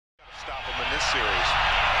series.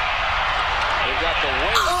 They've got the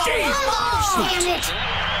Damn it.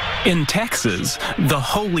 In Texas, the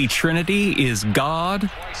Holy Trinity is God,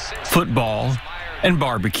 football, and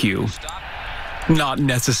barbecue. Not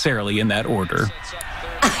necessarily in that order.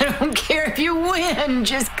 I don't care if you win.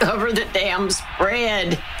 Just cover the damn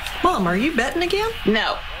spread. Mom, are you betting again?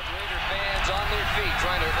 No.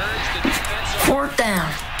 4th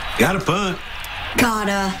down. Gotta punt.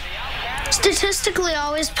 Gotta. Statistically,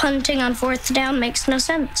 always punting on 4th down makes no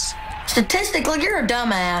sense. Statistically, you're a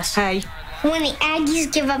dumbass. Hey. When the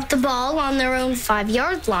Aggies give up the ball on their own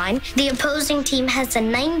 5-yard line, the opposing team has a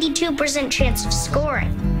 92% chance of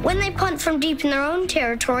scoring. When they punt from deep in their own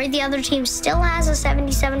territory, the other team still has a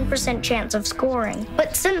 77% chance of scoring.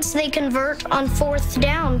 But since they convert on 4th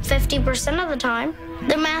down 50% of the time,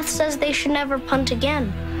 the math says they should never punt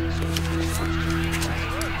again.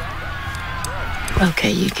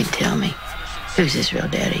 Okay, you can tell me. Who's his real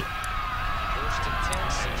daddy?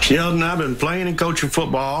 Sheldon, I've been playing and coaching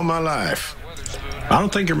football all my life. I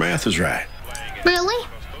don't think your math is right. Really?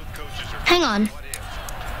 Hang on.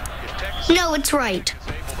 No, it's right.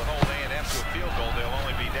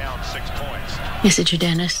 Is it your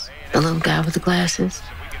dentist? The little guy with the glasses?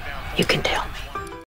 You can tell me.